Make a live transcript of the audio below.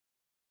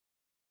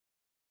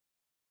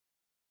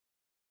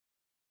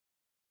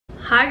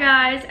Hi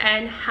guys,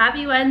 and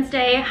happy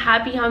Wednesday,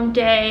 happy hump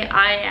day.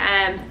 I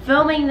am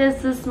filming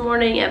this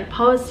morning and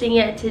posting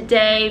it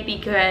today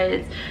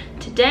because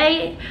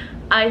today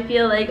I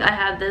feel like I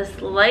have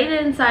this light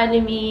inside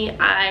of me.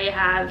 I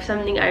have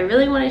something I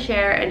really want to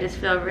share and just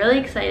feel really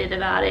excited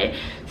about it.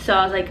 So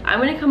I was like, I'm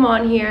gonna come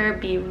on here,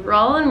 be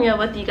raw and real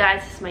with you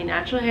guys. This is my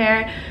natural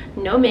hair,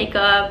 no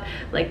makeup,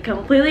 like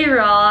completely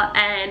raw,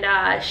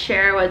 and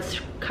share what's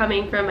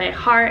coming from my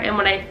heart and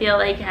what I feel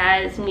like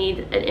has made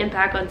an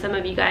impact on some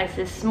of you guys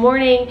this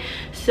morning.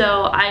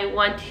 So I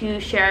want to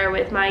share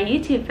with my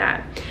YouTube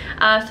fam.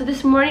 So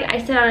this morning I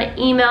sent out an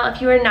email.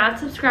 If you are not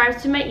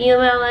subscribed to my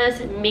email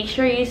list, make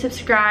sure you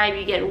subscribe.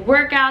 You get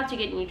workouts, you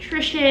get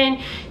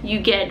nutrition, you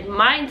get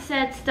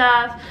mindset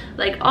stuff,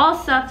 like all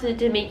stuff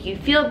to make you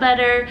feel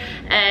better.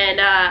 And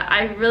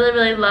I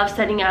really love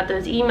sending out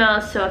those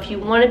emails. So if you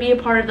want to be a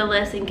part of the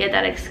list and get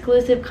that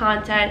exclusive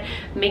content,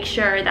 make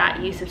sure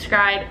that you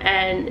subscribe,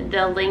 and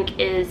the link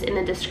is in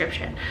the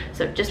description.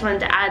 So just wanted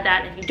to add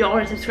that. If you don't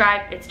want to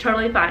subscribe, it's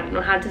totally fine. You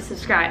don't have to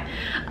subscribe,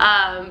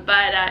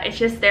 but it's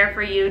just there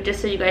for you,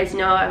 just so you guys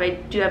know I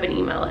do have an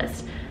email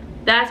list.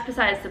 That's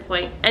besides the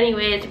point.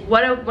 Anyways,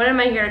 what am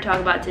I here to talk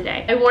about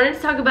today? I wanted to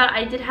talk about,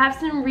 I did have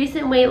some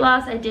recent weight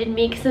loss. I did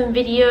make some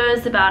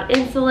videos about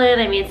insulin.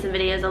 I made some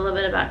videos a little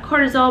bit about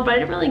cortisol, but I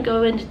didn't really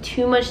go into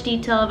too much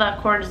detail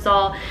about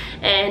cortisol.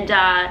 And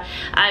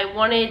I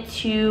wanted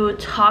to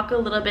talk a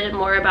little bit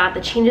more about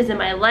the changes in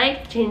my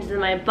life, changes in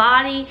my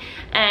body,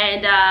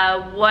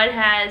 and what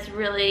has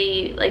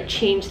really like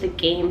changed the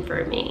game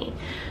for me.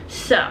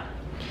 So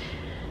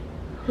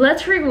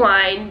let's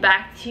rewind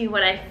back to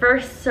when I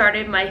first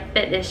started my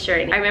fitness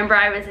journey. I remember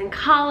I was in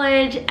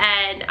college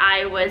and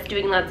I was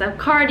doing lots of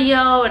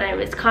cardio, and I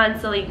was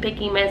constantly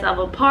picking myself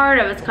apart.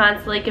 I was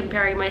constantly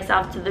comparing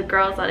myself to the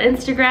girls on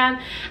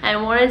Instagram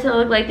and wanted to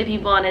look like the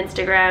people on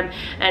Instagram,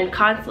 and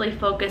constantly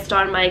focused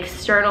on my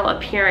external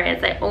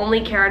appearance. I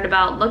only cared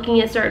about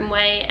looking a certain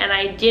way, and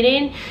I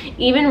didn't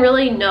even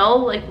really know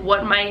like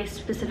what my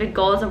specific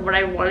goals of what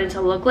I wanted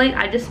to look like.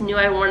 I just knew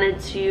I wanted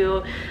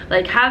to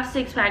like have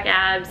six-pack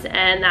abs,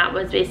 and that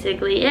was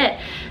basically it.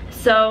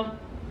 So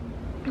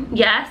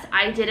yes,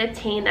 I did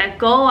obtain that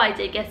goal. I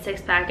did get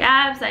six-pack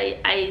abs. I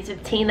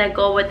obtained that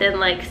goal within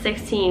like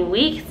 16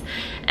 weeks,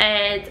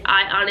 and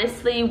I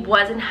honestly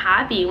wasn't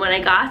happy when I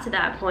got to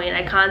that point.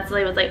 I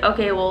constantly was like,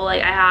 okay, well,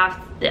 like I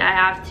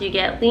have to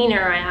get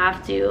leaner. I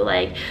have to,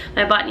 like,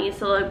 my butt needs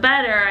to look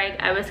better.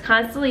 I was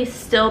constantly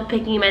still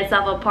picking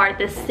myself apart.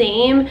 The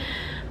same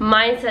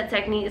mindset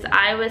techniques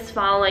I was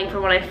following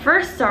from when I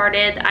first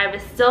started, I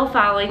was still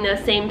following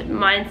those same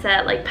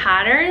mindset like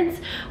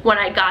patterns when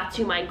I got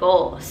to my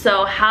goal.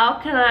 So how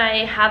can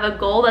I have a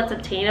goal that's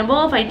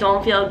obtainable if I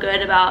don't feel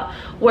good about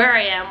where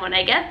I am when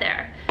I get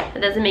there?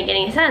 It doesn't make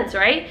any sense,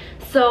 right?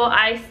 So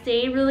I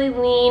stayed really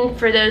lean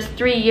for those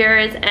 3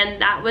 years, and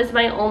that was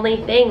my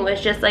only thing, was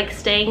just like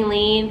staying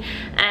lean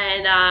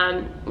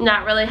and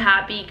not really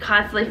happy,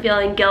 constantly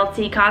feeling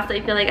guilty,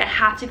 constantly feeling like I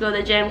have to go to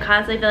the gym,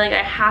 constantly feeling like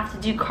I have to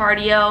do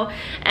cardio,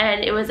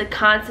 and it was a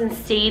constant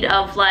state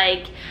of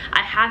like, I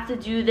have to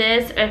do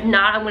this, if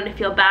not I'm going to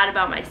feel bad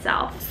about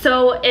myself.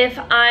 So if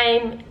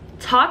I'm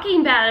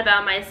talking bad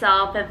about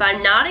myself, if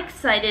I'm not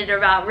excited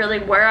about really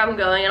where I'm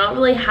going, I don't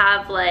really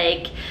have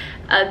like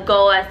a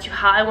goal as to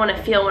how I want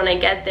to feel when I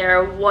get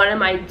there, what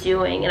am I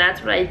doing? And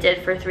that's what I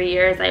did for 3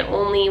 years. I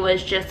only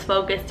was just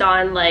focused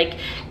on like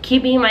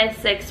keeping my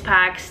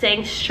six-pack,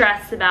 staying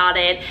stressed about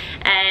it,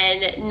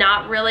 and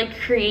not really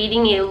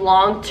creating a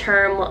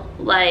long-term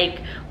like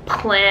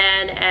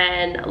plan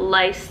and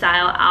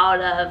lifestyle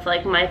out of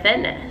like my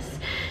fitness.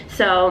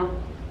 So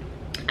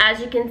as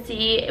you can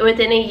see,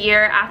 within a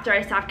year after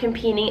I stopped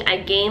competing, I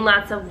gained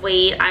lots of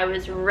weight. I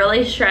was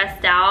really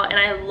stressed out, and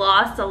I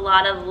lost a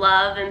lot of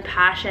love and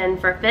passion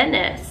for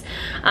fitness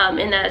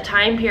in that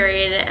time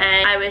period,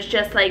 and I was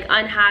just like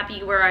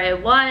unhappy where I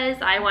was.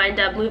 I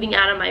wound up moving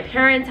out of my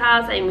parents'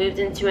 house. I moved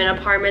into an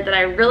apartment that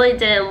I really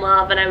didn't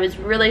love, and I was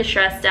really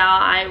stressed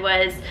out. I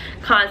was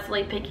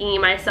constantly picking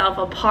myself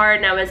apart,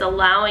 and I was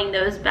allowing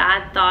those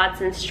bad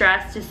thoughts and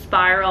stress to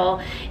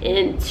spiral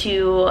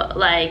into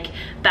like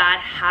bad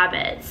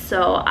habits.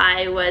 So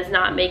I was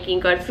not making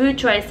good food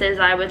choices.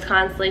 I was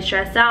constantly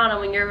stressed out, and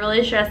when you're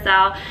really stressed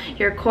out,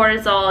 your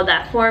cortisol,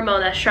 that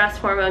hormone, that stress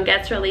hormone,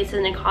 gets released,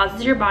 and it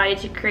causes your body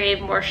to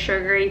crave more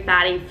sugary,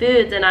 fatty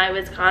foods. And I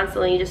was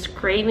constantly just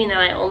craving that.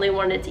 I only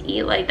wanted to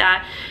eat like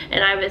that,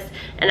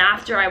 and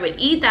after I would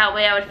eat that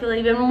way, I would feel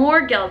even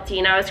more guilty,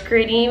 and I was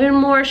creating even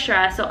more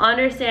stress. So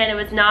understand, it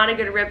was not a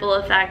good ripple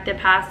effect the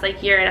past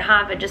like year and a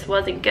half. It just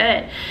wasn't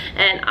good,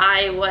 and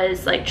I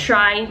was like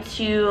trying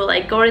to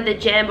like go to the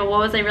gym, but what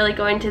was I really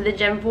going to the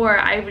gym for?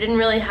 I didn't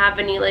really have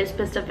any like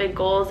specific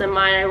goals in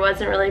mind. I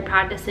wasn't really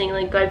practicing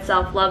like good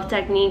self-love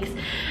techniques,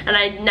 and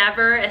I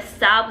never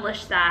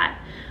established that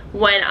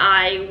when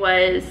I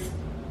was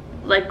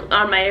like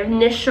on my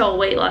initial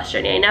weight loss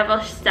journey. I never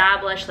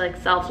established like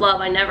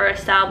self-love. I never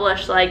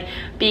established like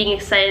being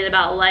excited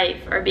about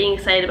life, or being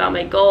excited about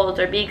my goals,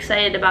 or being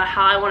excited about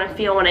how I want to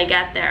feel when I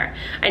get there.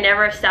 I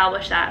never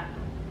established that.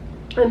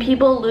 when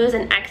people lose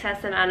an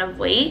excess amount of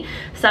weight,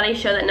 studies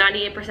show that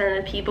 98%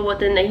 of the people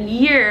within a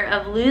year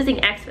of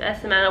losing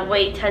excess amount of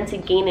weight tend to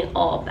gain it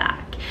all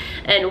back.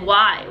 And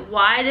why?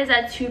 Why does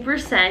that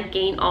 2%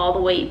 gain all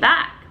the weight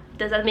back?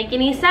 Does that make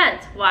any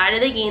sense? Why do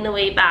they gain the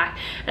weight back?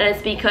 And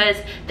it's because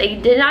they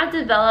did not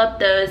develop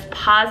those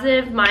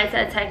positive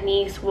mindset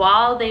techniques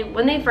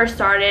when they first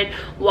started,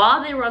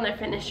 while they were on their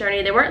fitness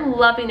journey. They weren't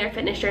loving their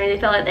fitness journey. They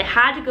felt like they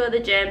had to go to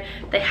the gym,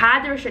 they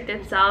had to restrict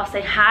themselves,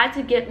 they had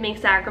to make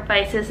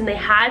sacrifices, and they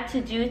had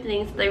to do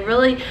things that they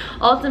really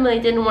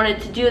ultimately didn't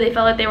want to do. They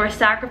felt like they were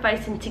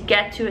sacrificing to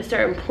get to a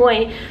certain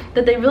point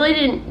that they really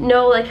didn't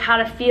know like how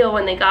to feel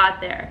when they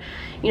got there.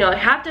 You know, you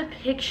have to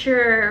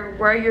picture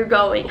where you're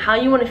going, how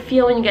you want to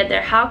feel when you get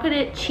there. How could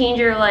it change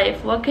your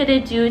life? What could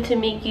it do to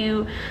make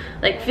you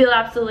like feel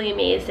absolutely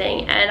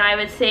amazing? And I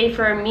would say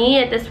for me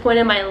at this point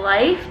in my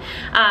life,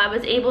 I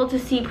was able to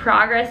see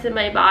progress in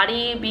my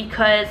body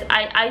because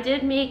I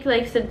did make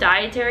like some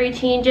dietary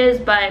changes,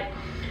 but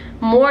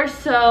more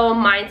so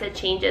mindset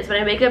changes.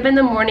 When I wake up in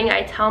the morning,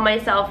 I tell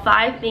myself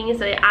 5 things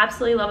that I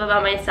absolutely love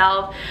about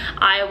myself.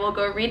 I will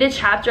go read a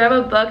chapter of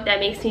a book that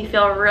makes me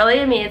feel really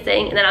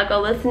amazing, and then I'll go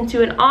listen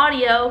to an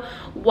audio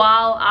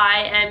while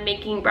I am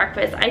making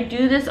breakfast. I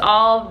do this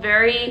all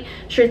very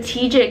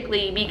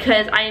strategically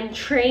because I am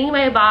training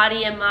my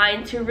body and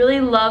mind to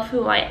really love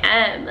who I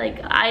am.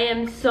 Like, I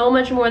am so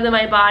much more than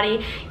my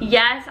body.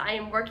 Yes, I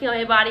am working on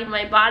my body, but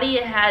my body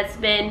has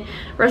been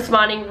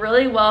responding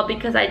really well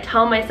because I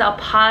tell myself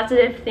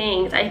positive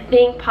things. I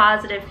think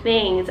positive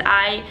things.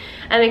 I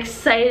am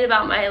excited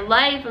about my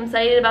life. I'm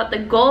excited about the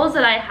goals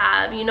that I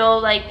have. You know,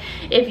 like,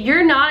 if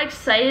you're not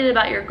excited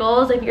about your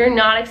goals, if you're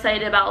not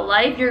excited about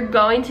life, you're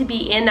going to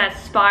be in that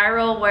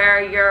spiral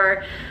where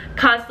you're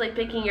constantly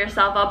picking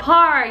yourself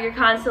apart, you're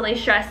constantly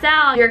stressed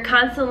out, you're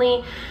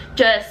constantly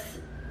just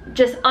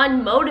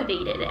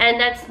unmotivated, and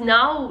that's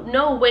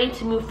no way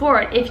to move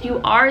forward. If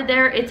you are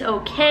there, it's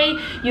okay.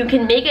 You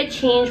can make a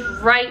change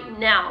right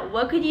now.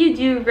 What could you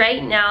do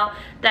right now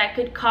that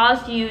could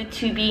cause you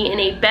to be in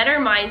a better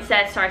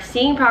mindset, start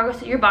seeing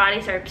progress with your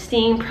body, start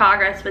seeing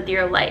progress with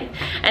your life?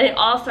 And it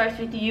all starts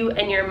with you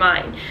and your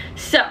mind.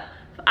 So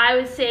I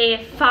would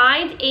say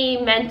find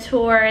a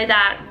mentor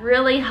that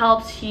really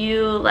helps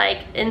you, like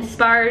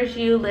inspires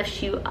you,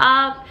 lifts you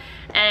up.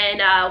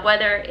 And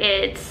whether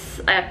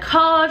it's a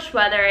coach,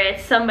 whether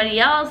it's somebody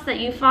else that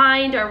you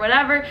find or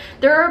whatever,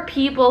 there are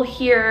people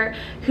here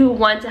who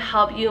want to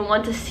help you and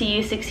want to see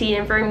you succeed.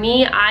 And for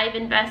me, I've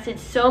invested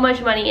so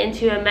much money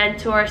into a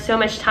mentor, so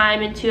much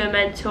time into a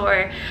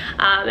mentor,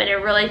 and it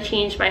really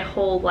changed my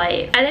whole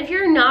life. And if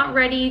you're not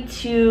ready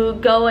to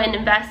go and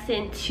invest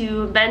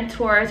into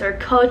mentors or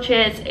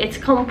coaches, it's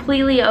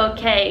completely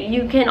okay.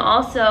 You can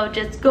also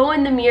just go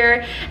in the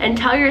mirror and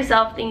tell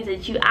yourself things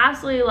that you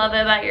absolutely love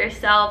about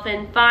yourself,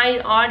 and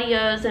find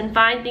audios and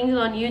find things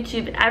on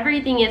YouTube.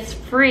 Everything is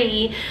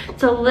free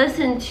to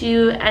listen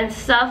to, and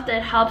stuff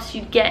that helps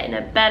you get in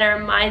a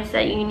better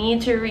mindset. You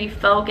need to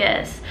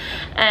refocus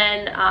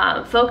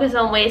and focus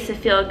on ways to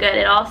feel good.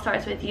 It all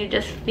starts with you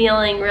just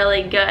feeling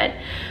really good.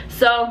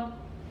 So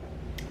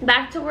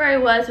back to where I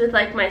was with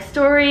like my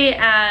story,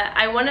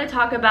 I want to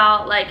talk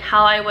about like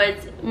how I was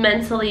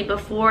mentally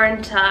before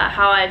and to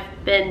how I've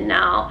been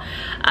now.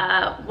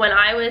 When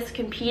I was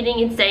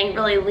competing and staying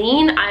really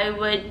lean, I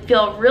would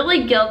feel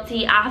really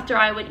guilty after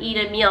I would eat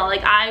a meal.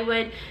 Like, I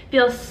would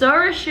feel so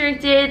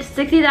restricted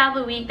 6 days out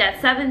of the week.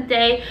 That 7th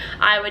day,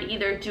 I would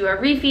either do a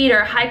refeed or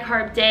a high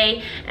carb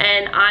day,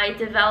 and I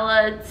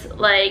developed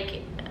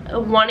like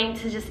wanting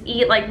to just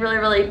eat like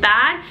really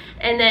bad,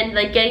 and then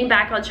like getting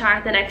back on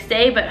track the next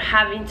day, but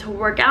having to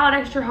work out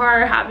extra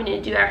hard, having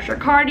to do extra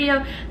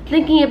cardio,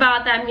 thinking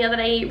about that meal that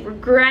I ate,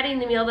 regretting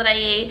the meal that I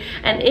ate,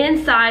 and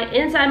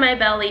inside my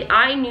belly,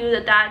 I knew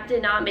that that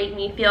did not make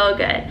me feel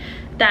good.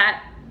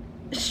 That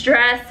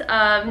stress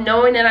of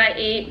knowing that I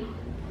ate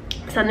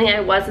something I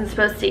wasn't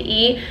supposed to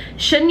eat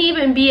shouldn't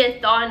even be a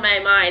thought in my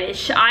mind.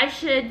 I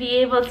should be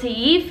able to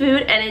eat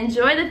food and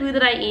enjoy the food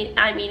that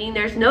I'm eating.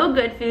 There's no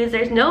good foods,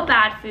 there's no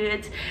bad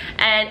foods,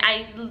 and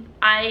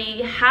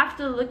I have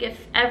to look at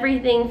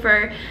everything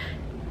for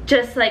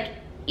just like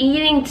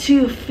eating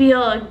to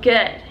feel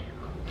good.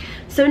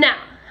 So now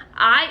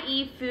I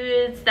eat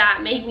foods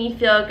that make me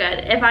feel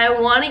good. If I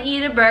want to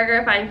eat a burger,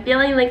 if I'm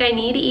feeling like I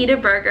need to eat a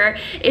burger,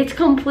 it's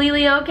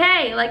completely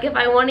okay. Like, if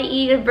I want to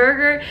eat a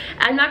burger,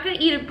 I'm not going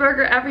to eat a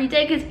burger every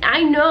day, because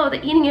I know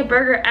that eating a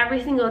burger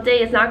every single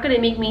day is not going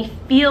to make me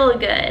feel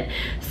good.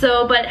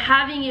 So, but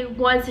having it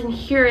once and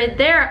here and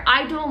there,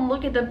 I don't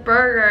look at the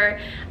burger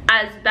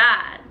as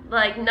bad.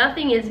 Like,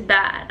 nothing is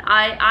bad.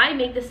 I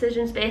make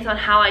decisions based on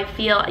how I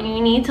feel, and you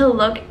need to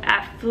look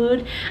at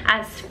food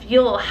as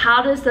fuel.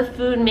 How does the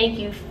food make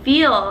you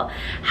feel?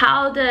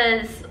 How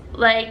does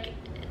like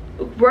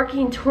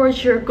working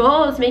towards your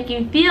goals make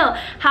you feel?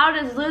 How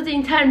does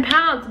losing 10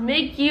 pounds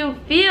make you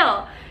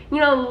feel? you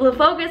know,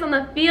 focus on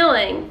the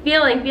feeling,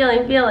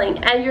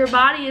 and your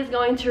body is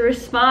going to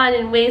respond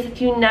in ways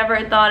that you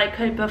never thought it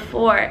could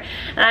before.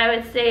 And I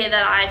would say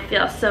that I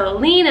feel so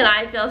lean and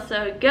I feel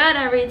so good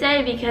every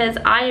day because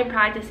I am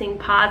practicing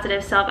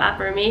positive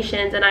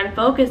self-affirmations, and I'm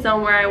focused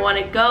on where I want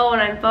to go,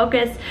 and I'm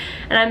focused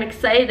and I'm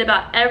excited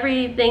about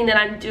everything that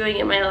I'm doing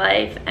in my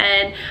life.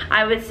 And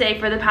I would say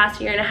for the past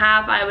year and a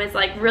half, I was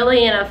like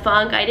really in a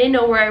funk. I didn't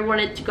know where I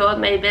wanted to go with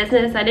my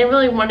business. I didn't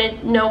really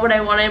know what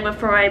I wanted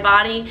for my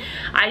body.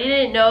 I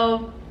didn't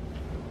know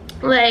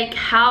like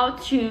how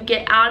to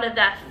get out of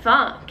that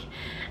funk.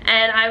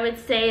 And I would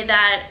say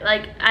that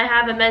like I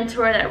have a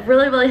mentor that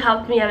really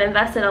helped me. I've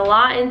invested a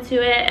lot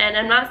into it, and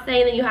I'm not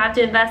saying that you have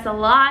to invest a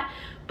lot,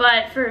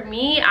 but for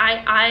me,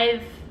 I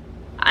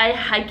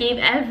gave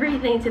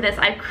everything to this.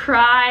 I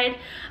cried.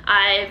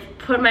 I've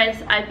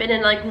been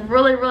in like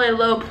really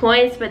low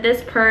points, but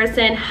this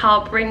person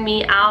helped bring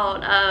me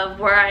out of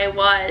where I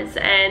was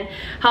and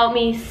helped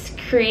me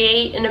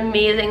create an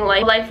amazing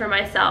life for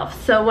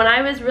myself. So when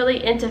I was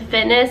really into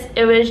fitness,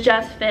 it was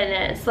just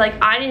fitness. Like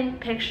I didn't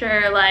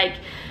picture like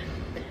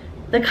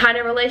the kind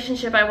of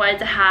relationship I wanted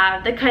to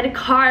have, the kind of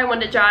car I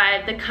wanted to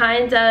drive, the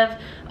kind of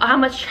how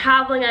much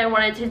traveling I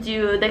wanted to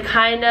do, the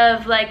kind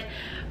of like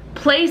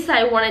place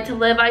I wanted to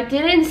live. I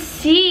didn't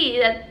see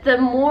that the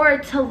more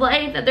to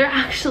life that there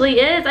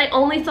actually is. I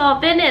only saw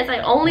fitness. I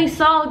only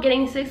saw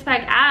getting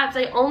six-pack abs.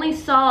 I only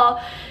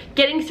saw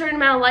getting a certain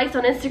amount of likes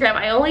on Instagram.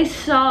 I only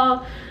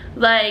saw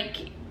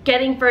like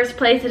getting first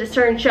place at a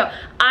certain show.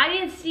 I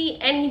didn't see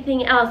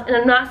anything else, and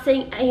I'm not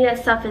saying any of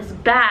that stuff is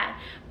bad,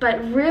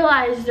 but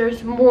realize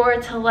there's more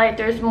to life.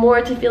 There's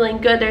more to feeling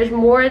good. There's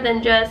more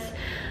than just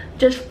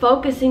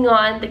focusing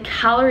on the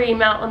calorie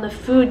amount on the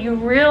food. You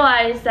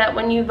realize that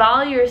when you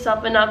value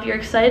yourself enough, you're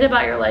excited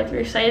about your life, you're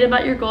excited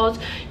about your goals,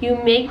 you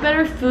make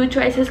better food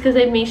choices because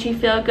it makes you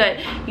feel good.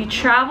 You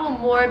travel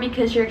more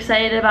because you're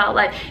excited about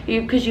life,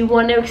 because you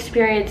want to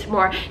experience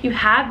more. You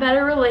have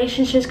better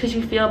relationships because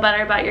you feel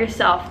better about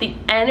yourself. The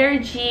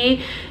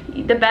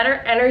better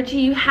energy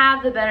you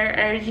have, the better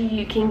energy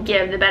you can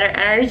give. The better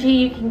energy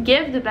you can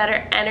give, the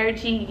better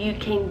energy you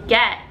can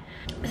get.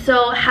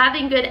 So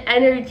having good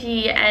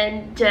energy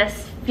and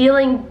just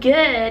feeling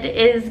good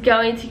is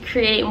going to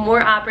create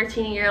more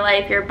opportunity in your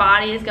life. Your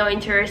body is going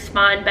to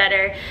respond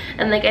better,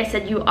 and like I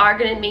said, you are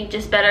going to make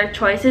just better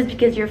choices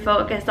because you're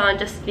focused on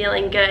just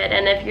feeling good.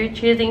 And if you're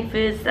choosing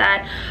foods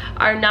that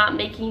are not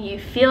making you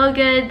feel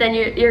good, then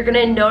you're going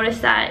to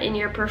notice that in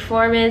your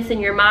performance, in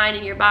your mind,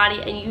 in your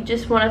body, and you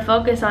just want to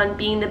focus on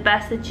being the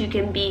best that you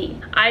can be.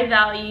 I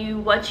value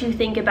what you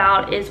think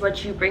about is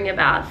what you bring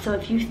about. So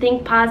if you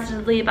think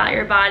positively about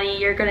your body,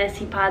 you're going to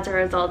see positive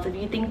results. If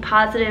you think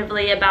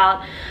positively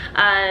about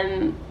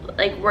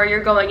like where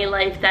you're going in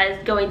life, that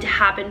is going to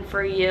happen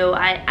for you.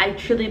 I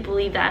truly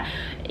believe that.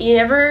 You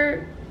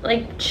never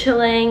like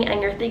chilling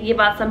and you're thinking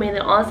about somebody and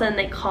then all of a sudden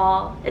they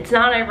call. It's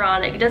not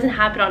ironic. It doesn't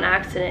happen on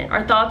accident.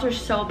 Our thoughts are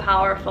so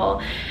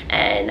powerful,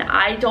 and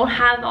I don't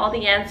have all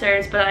the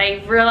answers, but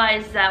I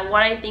realize that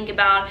what I think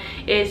about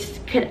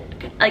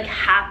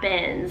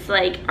happens.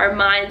 Like our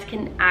minds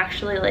can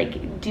actually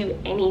like do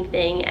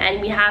anything, and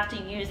we have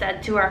to use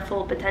that to our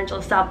full potential.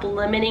 Stop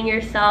limiting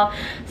yourself.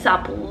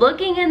 Stop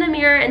looking in the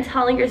mirror and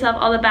telling yourself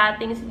all the bad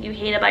things that you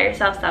hate about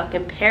yourself. Stop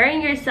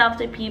comparing yourself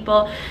to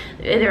people,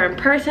 either in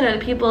person or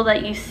the people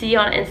that you see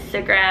on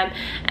Instagram,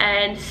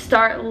 and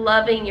start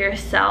loving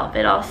yourself.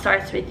 It all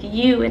starts with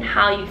you and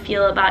how you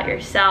feel about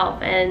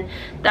yourself, and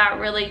that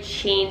really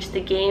changed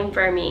the game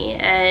for me.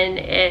 And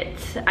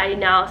I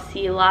now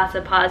see lots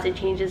of positive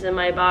changes in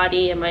my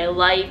body and my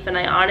life, and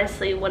I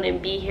honestly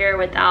wouldn't be here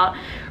without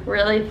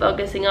really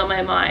focusing on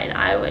my mind.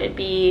 I would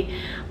be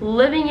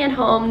living at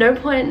home, no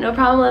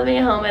problem living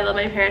at home. I love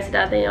my parents to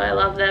death, they know I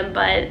love them,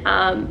 but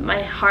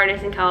my heart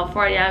is in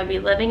California. I would be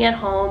living at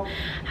home,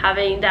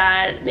 having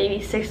that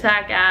maybe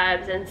six-pack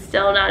abs, and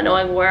still not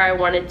knowing where I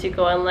wanted to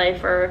go in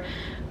life or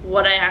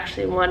what I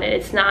actually wanted.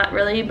 It's not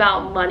really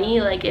about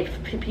money. Like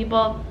if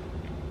people,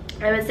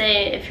 I would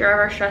say if you're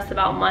ever stressed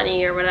about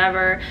money or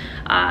whatever,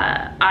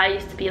 I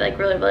used to be like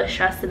really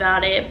stressed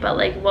about it, but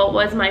like what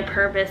was my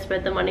purpose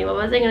with the money? What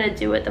was I going to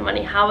do with the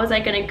money? How was I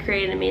going to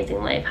create an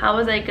amazing life? How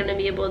was I going to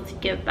be able to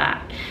give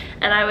back?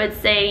 And I would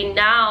say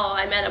now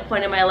I'm at a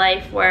point in my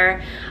life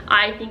where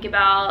I think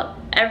about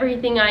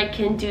everything I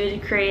can do to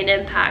create an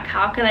impact.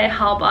 How can I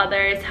help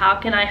others? How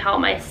can I help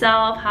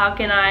myself? How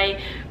can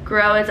I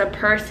grow as a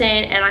person?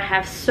 And I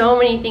have so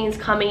many things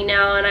coming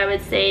now, and I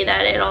would say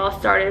that it all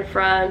started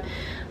from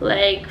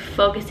like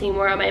focusing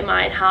more on my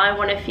mind, how I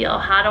want to feel.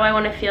 How do I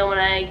want to feel when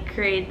I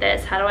create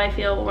this? How do I want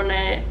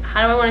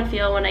to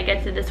feel when I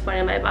get to this point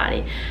in my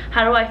body?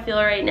 How do I feel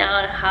right now,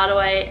 and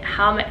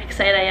how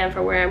excited I am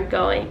for where I'm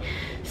going?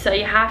 So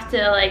you have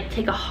to like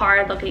take a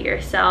hard look at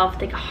yourself,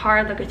 take a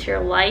hard look at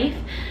your life,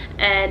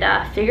 and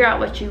figure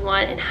out what you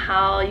want and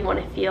how you want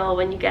to feel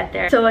when you get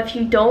there. So if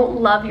you don't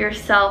love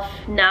yourself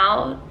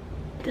now,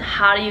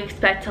 how do you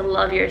expect to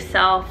love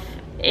yourself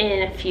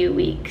in a few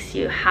weeks.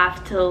 You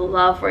have to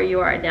love where you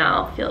are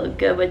now, feel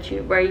good with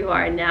where you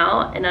are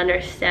now, and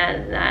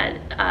understand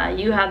that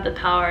you have the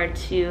power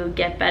to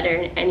get better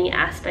in any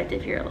aspect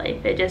of your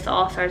life. It just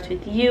all starts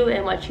with you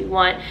and what you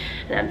want.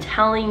 And I'm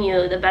telling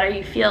you, the better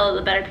you feel,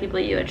 the better people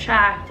you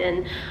attract,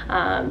 and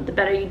the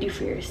better you do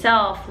for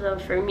yourself. So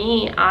for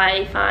me,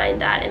 I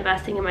find that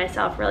investing in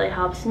myself really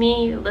helps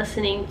me.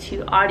 Listening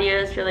to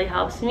audios really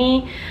helps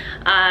me.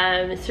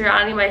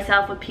 Surrounding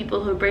myself with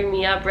people who bring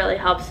me up really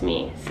helps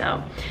me.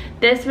 So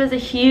this was a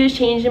huge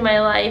change in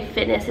my life.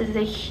 Fitness is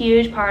a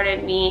huge part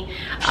of me.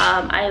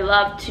 I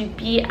love to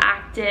be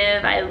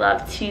active. I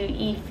love to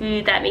eat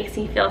food that makes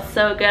me feel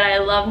so good. I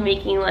love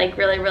making like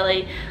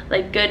really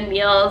like good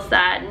meals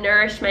that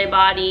nourish my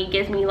body,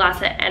 gives me lots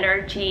of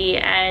energy,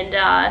 and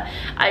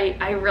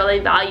I really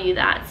value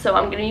that. So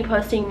I'm gonna be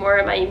posting more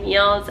of my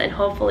meals, and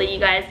hopefully you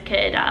guys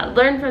could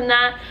learn from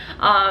that.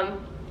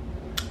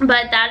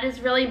 But that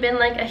has really been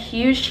like a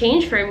huge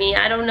change for me.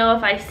 I don't know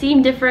if I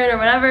seem different or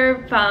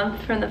whatever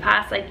from the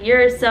past like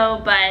year or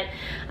so, but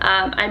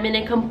I'm in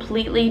a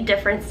completely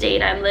different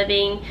state. I'm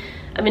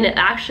in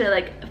actually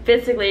like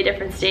physically a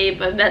different state,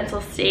 but mental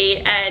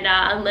state, and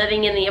I'm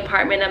living in the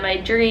apartment of my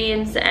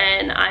dreams,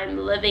 and I'm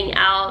living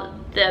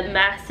out the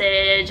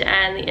message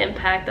and the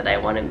impact that I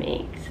want to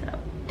make. So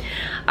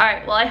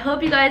alright, well, I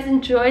hope you guys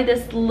enjoyed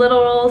this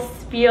little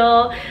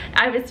spiel.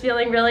 I was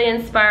feeling really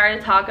inspired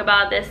to talk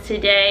about this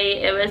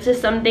today. It was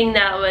just something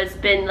that was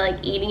been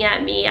like eating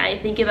at me. I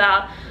think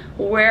about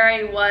where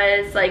I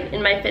was like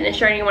in my fitness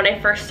journey when I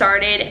first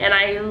started, and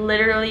I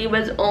literally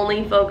was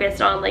only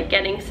focused on like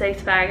getting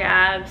six-pack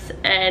abs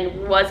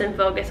and wasn't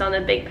focused on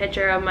the big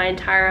picture of my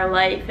entire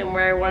life and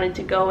where I wanted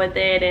to go with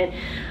it,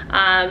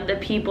 and the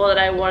people that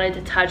I wanted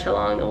to touch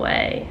along the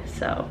way.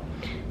 So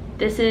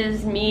this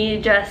is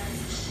me just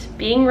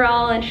being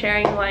raw and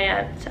sharing who I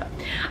am. So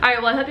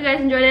alright, well, I hope you guys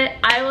enjoyed it.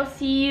 I will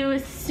see you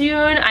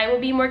soon. I will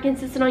be more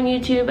consistent on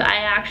YouTube. I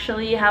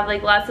actually have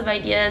like lots of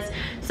ideas.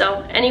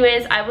 So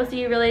anyways, I will see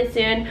you really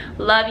soon.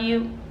 Love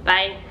you.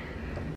 Bye.